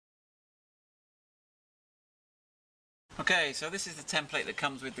Okay, so this is the template that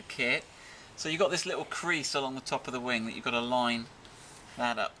comes with the kit. So you've got this little crease along the top of the wing that you've got to line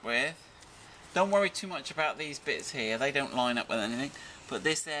that up with. Don't worry too much about these bits here, they don't line up with anything, but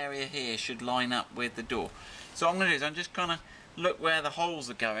this area here should line up with the door. So what I'm going to do is I'm just going to look where the holes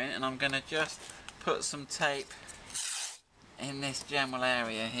are going, and I'm going to just put some tape in this general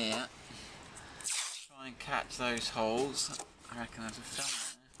area here. Try and catch those holes. I reckon there's some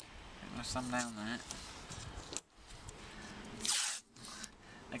there. I think there's some down there.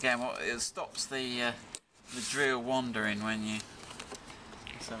 Again, it stops the drill wandering when you...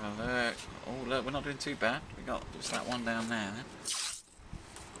 Let's have a look. Oh look, we're not doing too bad. We got just that one down there then.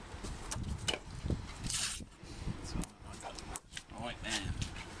 Right now.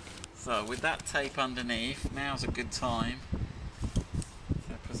 So with that tape underneath, now's a good time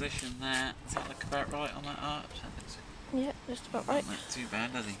to position that. Does that look about right on that arch? Yeah, just about right. Not too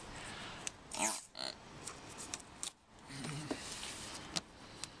bad, does he?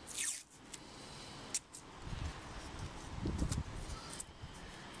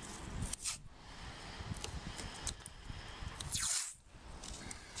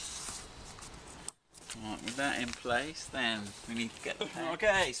 Right, with that in place, then we need to get the pen.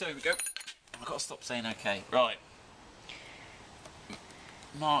 Okay, so here we go. I've got to stop saying okay. Right.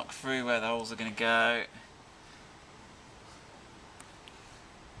 Mark through where the holes are going to go.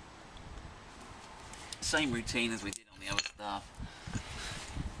 Same routine as we did on the other stuff.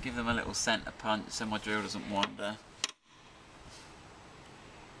 Give them a little centre punch so my drill doesn't wander.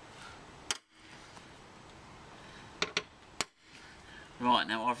 Right,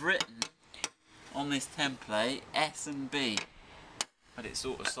 now I've written on this template S and B, but it's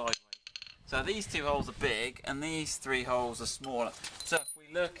sort of sideways. So these two holes are big and these three holes are smaller. So if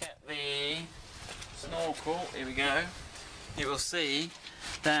we look at the snorkel, here we go, you will see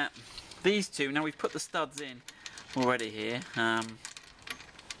that these two, now we've put the studs in already here,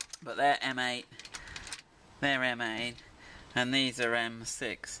 but they're M8, they're M8, and these are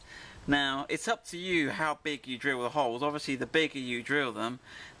M6. Now, it's up to you how big you drill the holes. Obviously, the bigger you drill them,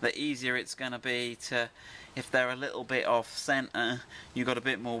 the easier it's going to be to, if they're a little bit off centre, you've got a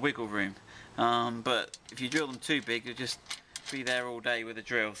bit more wiggle room. But if you drill them too big, you'll just be there all day with a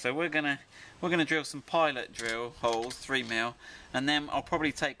drill. So we're gonna drill some pilot drill holes, 3mm, and then I'll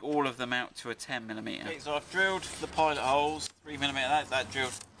probably take all of them out to a 10mm. Okay, so I've drilled the pilot holes, 3mm. That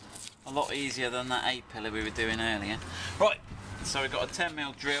drilled a lot easier than that 8 pillar we were doing earlier. Right. So we've got a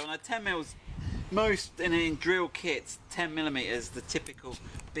 10mm drill. Now 10mm, most in drill kits, 10mm is the typical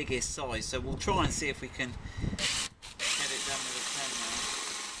biggest size. So we'll try and see if we can get it done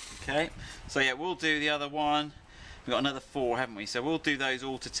with a 10mm. Okay, so yeah, we'll do the other one. We've got another 4, haven't we? So we'll do those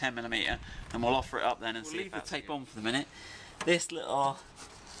all to 10mm, and we'll offer it up then and see. Leave the tape on for the minute. This little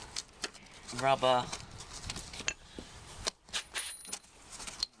rubber, what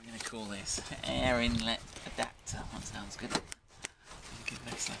are we going to call this? Air inlet adapter. That sounds good.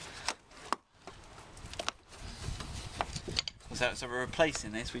 So we're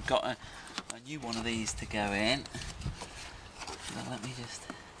replacing this. We've got a new one of these to go in. Now let me just,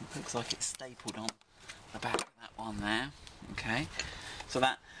 it looks like it's stapled on the back of that one there. Okay, so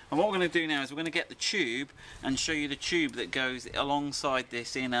that, and what we're going to do now is we're going to get the tube and show you the tube that goes alongside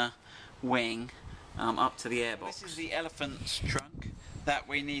this inner wing up to the airbox. This is the elephant's trunk that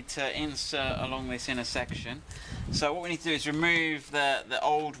we need to insert along this inner section. So what we need to do is remove the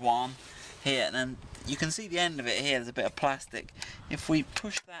old one here, and then you can see the end of it here, there's a bit of plastic. If we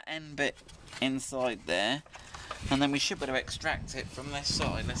push that end bit inside there, and then we should be able to extract it from this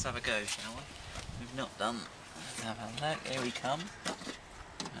side. Let's have a go, shall we? We've not done. Let's have a look, here we come.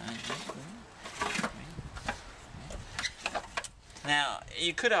 Now,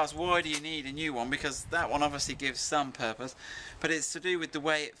 you could ask, why do you need a new one? Because that one obviously gives some purpose, but it's to do with the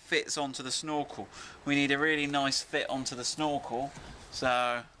way it fits onto the snorkel. We need a really nice fit onto the snorkel.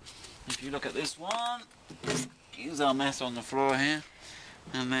 So, if you look at this one, here's our mess on the floor here,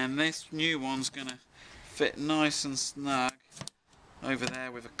 and then this new one's going to fit nice and snug over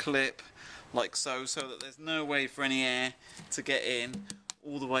there with a clip, like so, so that there's no way for any air to get in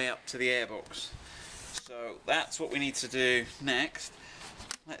all the way up to the airbox. So that's what we need to do next.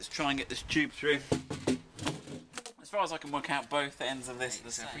 Let's try and get this tube through. As far as I can work out, both ends of this are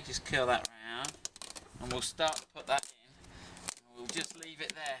the same. If we just curl that round, and we'll start to put that in, and we'll just leave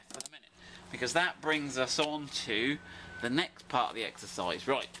it there for the minute, because that brings us on to the next part of the exercise.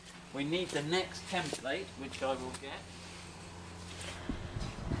 Right, we need the next template, which I will get.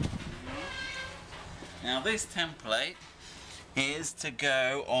 Now this template is to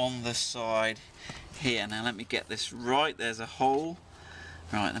go on the side here. Now let me get this right. There's a hole.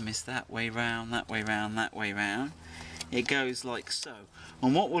 Right, let me that way round, that way round, that way round. it goes like so.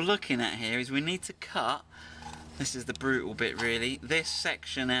 And what we're looking at here is we need to cut, this is the brutal bit really, this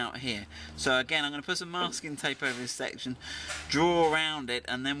section out here. So again, I'm going to put some masking tape over this section, draw around it,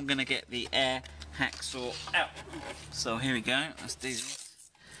 and then we're going to get the air hacksaw out. So here we go, let's do this.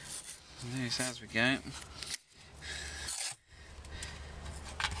 Do this as we go.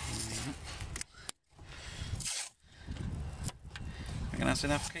 Reckon that's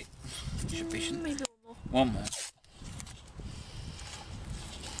enough, Kate? Should be, shouldn't it? Maybe One more.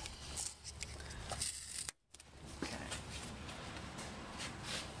 Okay.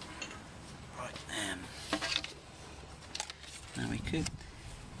 Right, now we could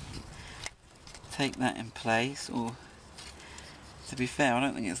take that in place, or to be fair, I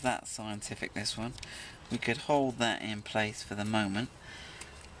don't think it's that scientific, this one. We could hold that in place for the moment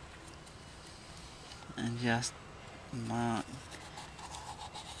and just mark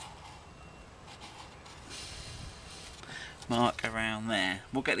around there.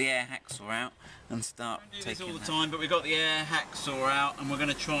 We'll get the air hacksaw out and start taking this all the time, but we've got the air hacksaw out and we're going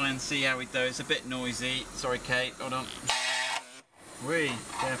to try and see how we do. It's a bit noisy. Sorry, Kate. Hold on. Whee,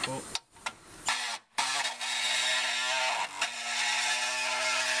 careful.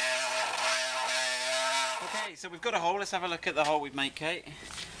 Okay, so we've got a hole. Let's have a look at the hole we've made, Kate.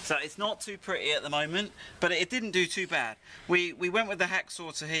 So it's not too pretty at the moment, but it didn't do too bad. We went with the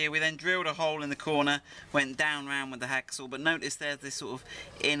hacksaw to here, we then drilled a hole in the corner, went down round with the hacksaw, but notice there's this sort of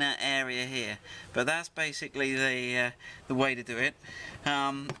inner area here. But that's basically the way to do it.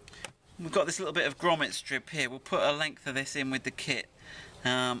 We've got this little bit of grommet strip here. We'll put a length of this in with the kit.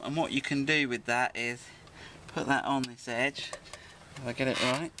 And what you can do with that is put that on this edge. If I get it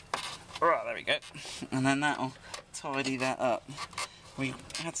right. Right, there we go. And then that'll tidy that up. We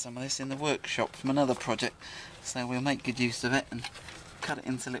had some of this in the workshop from another project, so we'll make good use of it and cut it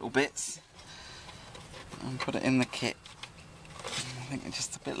into little bits and put it in the kit. I think it's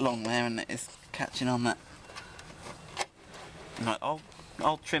just a bit long there and it's catching on that. Right,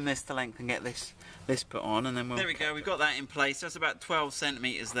 I'll trim this to length and get this put on, and then we'll... There we go, we've got that in place. That's about 12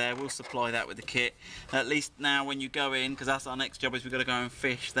 centimetres there. We'll supply that with the kit. At least now when you go in, because that's our next job, is we've got to go and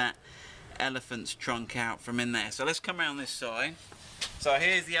fish that elephant's trunk out from in there. So let's come around this side. So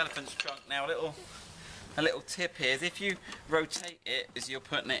here's the elephant's trunk. Now a little tip here is if you rotate it as you're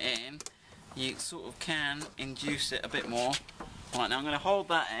putting it in, you sort of can induce it a bit more. Right, now I'm going to hold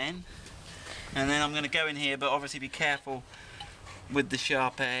that in, and then I'm going to go in here, but obviously be careful with the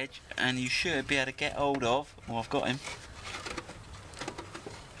sharp edge, and you should be able to get hold of, oh, I've got him.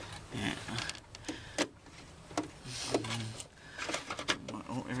 Yeah.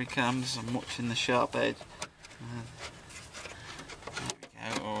 Oh, here he comes. I'm watching the sharp edge.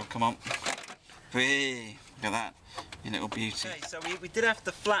 Oh, come on. Whee! Look at that, you little beauty. Okay, so we did have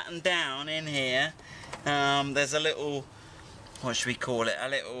to flatten down in here. There's a little, what should we call it? A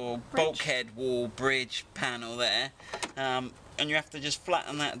little bulkhead wall bridge panel there. And you have to just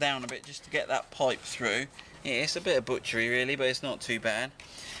flatten that down a bit just to get that pipe through. Yeah, it's a bit of butchery really, but it's not too bad.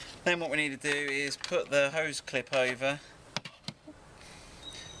 Then what we need to do is put the hose clip over.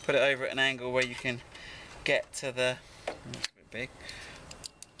 Put it over at an angle where you can get to the... Oh, that's a bit big.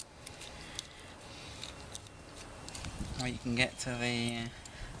 Where you can get to the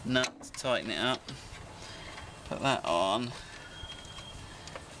nut to tighten it up. Put that on.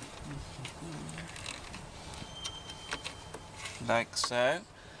 Like so.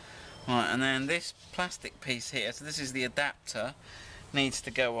 Right, and then this plastic piece here, so this is the adapter, needs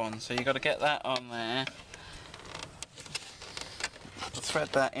to go on. So you've got to get that on there. Thread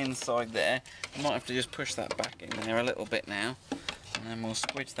that inside there. You might have to just push that back in there a little bit now. And then we'll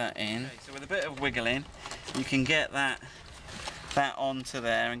squidge that in. Okay, so with a bit of wiggling, you can get that onto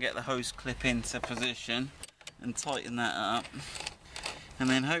there and get the hose clip into position and tighten that up. And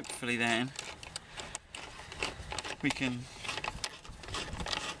then hopefully then we've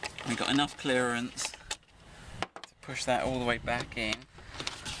got enough clearance to push that all the way back in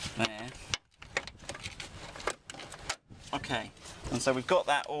there. Okay, and so we've got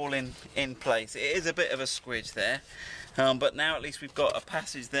that all in place. It is a bit of a squidge there, but now at least we've got a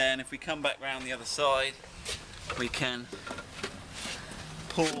passage there, and if we come back round the other side we can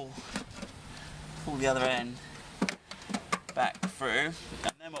pull the other end back through,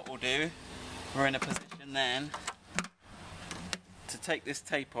 and then what we'll do, we're in a position then to take this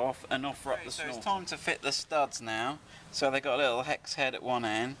tape off and offer up the snorkel. So it's time to fit the studs now. So they've got a little hex head at one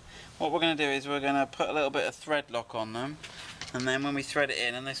end. What we're going to do is we're going to put a little bit of thread lock on them, and then when we thread it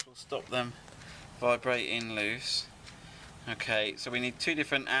in, and this will stop them vibrating loose. Okay, so we need two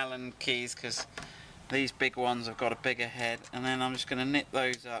different Allen keys because these big ones have got a bigger head, and then I'm just going to knit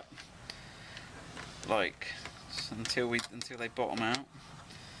those up like so. until they bottom out.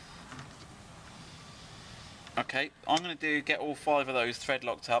 Okay, I'm going to get all 5 of those thread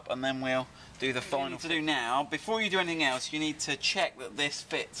locked up, and then we'll do the final. To do now, before you do anything else, you need to check that this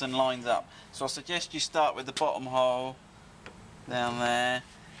fits and lines up. So I suggest you start with the bottom hole down there,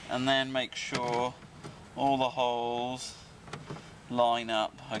 and then make sure all the holes line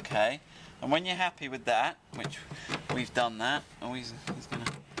up. Okay, and when you're happy with that, which we've done that, oh, he's going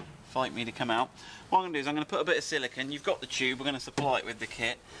to fight me to come out. What I'm going to do is I'm going to put a bit of silicone. You've got the tube, we're going to supply it with the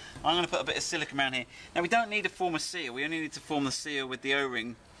kit. I'm going to put a bit of silicone around here. Now we don't need to form a seal, we only need to form the seal with the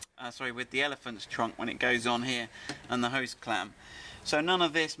O-ring, with the elephant's trunk when it goes on here, and the hose clamp. So none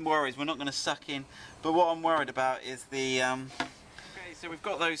of this worries, we're not going to suck in, but what I'm worried about is the... Okay, so we've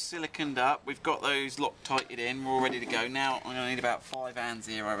got those siliconed up, we've got those Loctited in, we're all ready to go. Now I'm going to need about 5 hands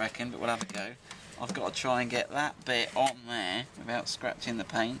here I reckon, but we'll have a go. I've got to try and get that bit on there without scratching the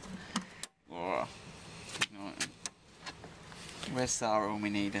paint. Oh. Where's Sarah when we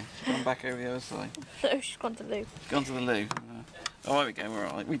need her? She's gone back over the other side. No, she's gone to the loo. Gone to the loo. Oh, there we go, we're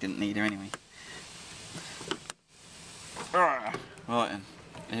alright. We didn't need her anyway. Right then,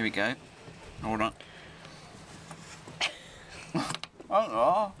 here we go. Hold on.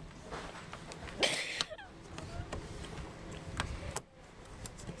 Oh.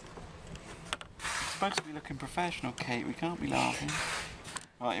 Supposed to be looking professional, Kate. We can't be laughing.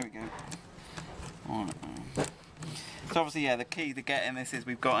 Right, here we go. Right. So obviously, yeah, the key to getting this is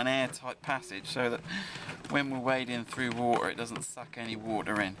we've got an airtight passage so that when we're wading through water, it doesn't suck any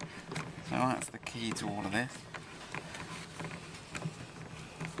water in. So that's the key to all of this.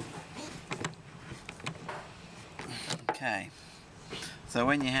 Okay. So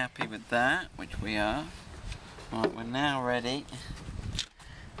when you're happy with that, which we are, right, we're now ready.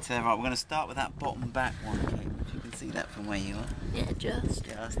 So right, we're going to start with that bottom back one, Kate, which you can see that from where you are. Yeah, just.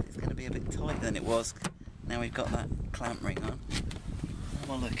 It's going to be a bit tighter than it was. Now we've got that clamp ring on. Have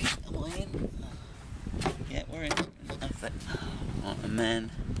a look. Am I in? Yeah, we're in. That's it. Right, and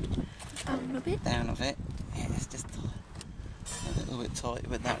then Down a bit. Down a bit. Yeah, it's just tight. A little bit tight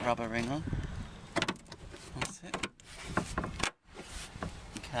with that rubber ring on. That's it.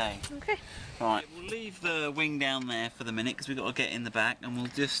 Okay. Okay. Right, we'll leave the wing down there for the minute because we've got to get in the back, and we'll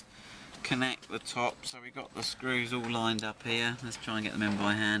just connect the top. So we've got the screws all lined up here. Let's try and get them in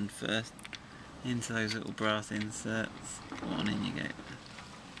by hand first. Into those little brass inserts. Come on, in you go.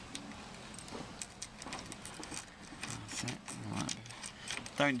 That's it. Right.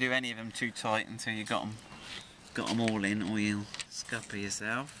 Don't do any of them too tight until you got them all in, or you'll scupper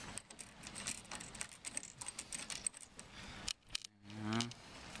yourself.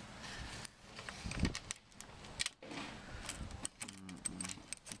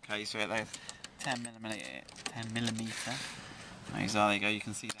 Okay, so those 10 millimeter. There you go. You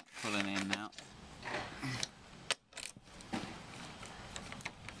can see that pulling in now.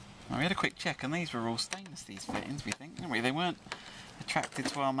 Well, we had a quick check, and these were all stainless. These fittings, we think, didn't we? They weren't attracted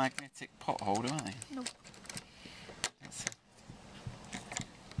to our magnetic pot holder, were they? No.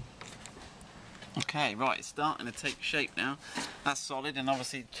 Okay, right. It's starting to take shape now. That's solid, and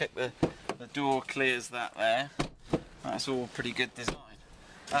obviously check the door clears that there. That's all pretty good design.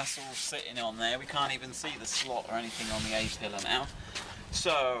 That's all sitting on there. We can't even see the slot or anything on the A-pillar now.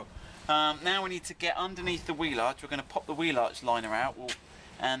 So now we need to get underneath the wheel arch. We're going to pop the wheel arch liner out,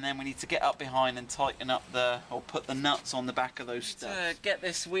 and then we need to get up behind and tighten up or put the nuts on the back of those studs. To get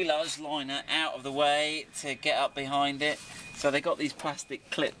this wheel arch liner out of the way to get up behind it. So they got these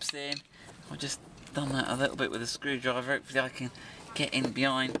plastic clips in. I've just done that a little bit with a screwdriver. Hopefully I can get in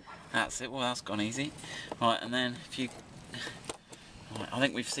behind. That's it. Well, that's gone easy. Right, and then if you... Right, I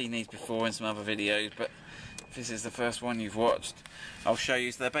think we've seen these before in some other videos, but if this is the first one you've watched, I'll show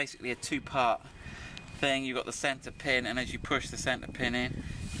you. So they're basically a two-part thing. You've got the centre pin, and as you push the centre pin in,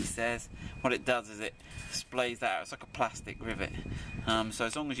 he says, what it does is it splays that out. It's like a plastic rivet. So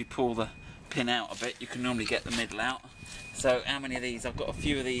as long as you pull the pin out a bit, you can normally get the middle out. So how many of these? I've got a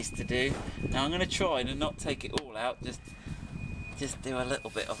few of these to do. Now I'm going to try to not take it all out, just do a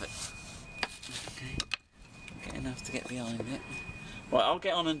little bit of it. Okay, get enough to get behind it. Right, I'll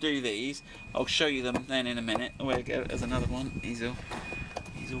get on and do these. I'll show you them then in a minute. Oh, there we go. There's another one. He's all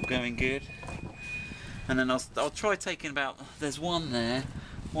going good. And then I'll try taking about. There's one there.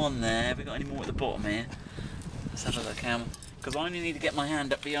 Have we got any more at the bottom here? Let's have a look, because I only need to get my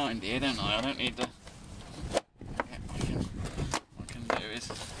hand up behind here, don't I? I don't need to. Yeah, what I can do is.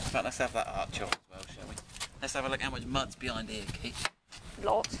 In fact, let's have that arch off as well, shall we? Let's have a look how much mud's behind here, Kate.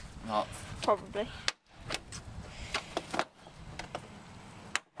 Lots. Lots. Probably.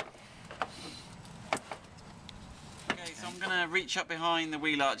 to reach up behind the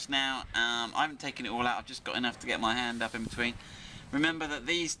wheel arch now. I haven't taken it all out, I've just got enough to get my hand up in between. Remember that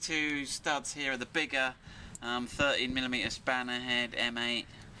these two studs here are the bigger 13mm spanner head M8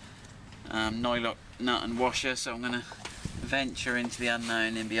 nylock nut and washer, so I'm going to venture into the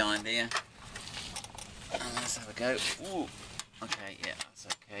unknown in behind here. And let's have a go. Ooh. Okay, yeah, that's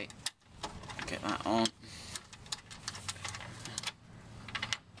okay. Get that on.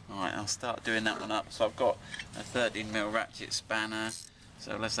 Alright, I'll start doing that one up. So I've got a 13mm ratchet spanner.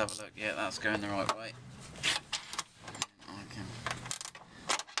 So let's have a look. Yeah, that's going the right way. I can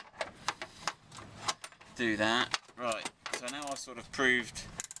do that. Right, so now I've sort of proved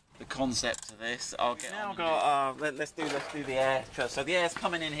the concept of this. I'll get now got let's do the air truss. So the air's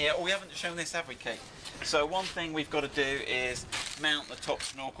coming in here. Oh, we haven't shown this, have we, Kate? So one thing we've got to do is mount the top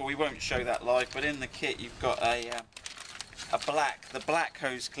snorkel. We won't show that live, but in the kit you've got the black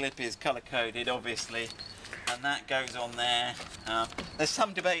hose clip is colour coded, obviously, and that goes on there. There's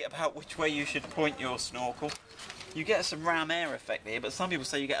some debate about which way you should point your snorkel. You get some ram air effect here, but some people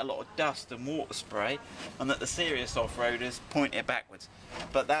say you get a lot of dust and water spray, and that the serious off-roaders point it backwards.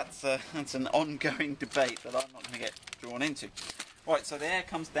 But that's an ongoing debate that I'm not going to get drawn into. Right, so the air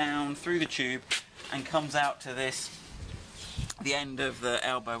comes down through the tube and comes out to the end of the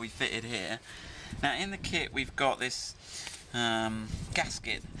elbow we fitted here. Now in the kit we've got this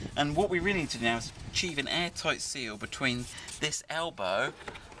gasket, and what we really need to do now is achieve an airtight seal between this elbow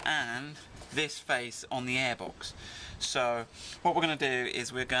and this face on the airbox. So what we're going to do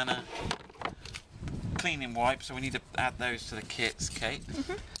is we're going to cleaning wipe, so we need to add those to the kits, Kate.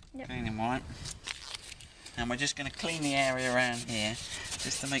 Yep. Cleaning wipe, and we're just going to clean the area around here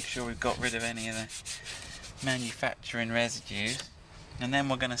just to make sure we've got rid of any of the manufacturing residues, and then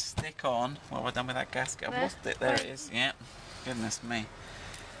we're going to stick on, well, we're done with that gasket. I've lost it. There it is. Yep. Goodness me.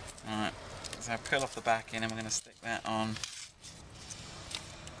 Alright, so I'll peel off the back end and we're going to stick that on.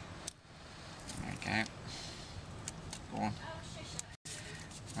 Okay. Go on.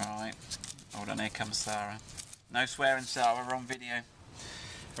 Right. Hold on, here comes Sarah. No swearing, Sarah, we're on video.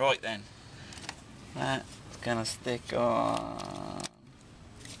 Right then. That's going to stick on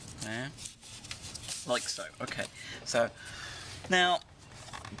there. Like so. Okay. So, now,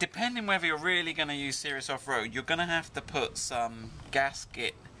 depending whether you're really going to use serious off-road, you're going to have to put some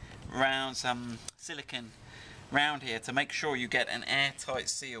gasket round, some silicone round here to make sure you get an airtight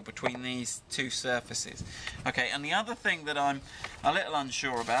seal between these two surfaces. Okay, and the other thing that I'm a little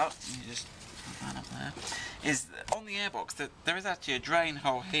unsure about, you just put that up there, is on the airbox that there is actually a drain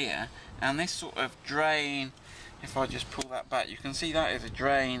hole here, and this sort of drain, if I just pull that back, you can see that is a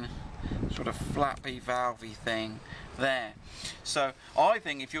drain, sort of flappy valvey thing there. So I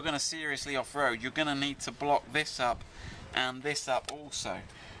think if you're going to seriously off-road, you're going to need to block this up and this up also.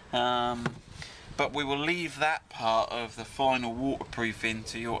 But we will leave that part of the final waterproofing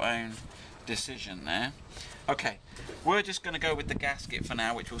to your own decision there. Okay, we're just going to go with the gasket for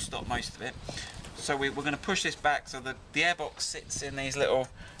now, which will stop most of it. So we're going to push this back so that the airbox sits in these little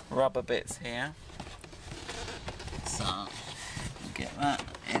rubber bits here. So we'll get that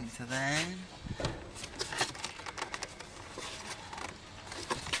into there.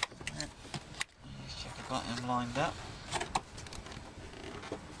 Just check I've got them lined up.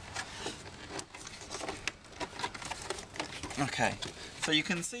 Okay, so you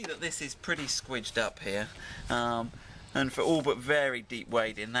can see that this is pretty squidged up here, and for all but very deep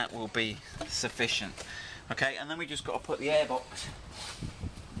wading that will be sufficient. Okay, and then we just got to put the airbox,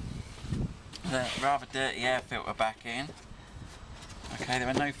 the rather dirty air filter, back in. Okay, there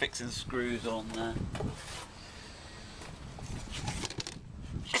are no fixing screws on there.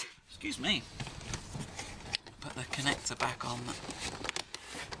 Excuse me. Put the connector back on.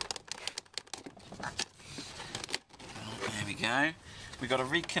 There we go. We've got to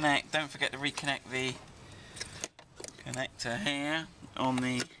reconnect. Don't forget to reconnect the connector here on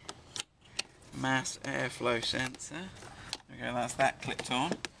the mass airflow sensor. There we go, that's that clipped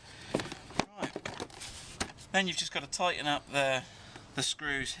on. Right. Then you've just got to tighten up the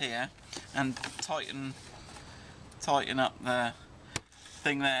screws here and tighten up the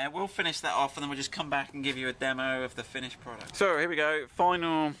thing there. We'll finish that off and then we'll just come back and give you a demo of the finished product. So here we go,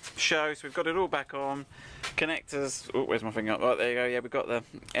 final show. So we've got it all back on. Connectors, oh, where's my finger? Oh, there you go. Yeah, we've got the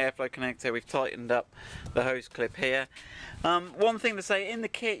airflow connector. We've tightened up the hose clip here. One thing to say, in the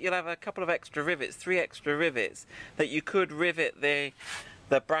kit you'll have a couple of extra rivets, 3 extra rivets, that you could rivet the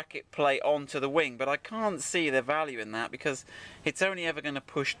bracket plate onto the wing, but I can't see the value in that because it's only ever going to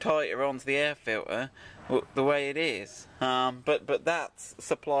push tighter onto the air filter the way it is. But that's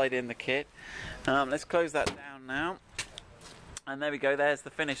supplied in the kit. Let's close that down now. And there we go, there's the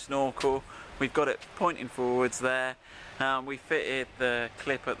finished snorkel we've got it pointing forwards there. We fitted the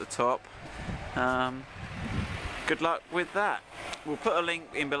clip at the top. Good luck with that. We'll put a link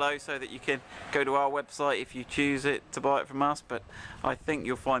in below so that you can go to our website if you choose it to buy it from us, but I think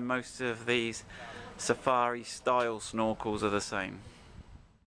you'll find most of these safari style snorkels are the same.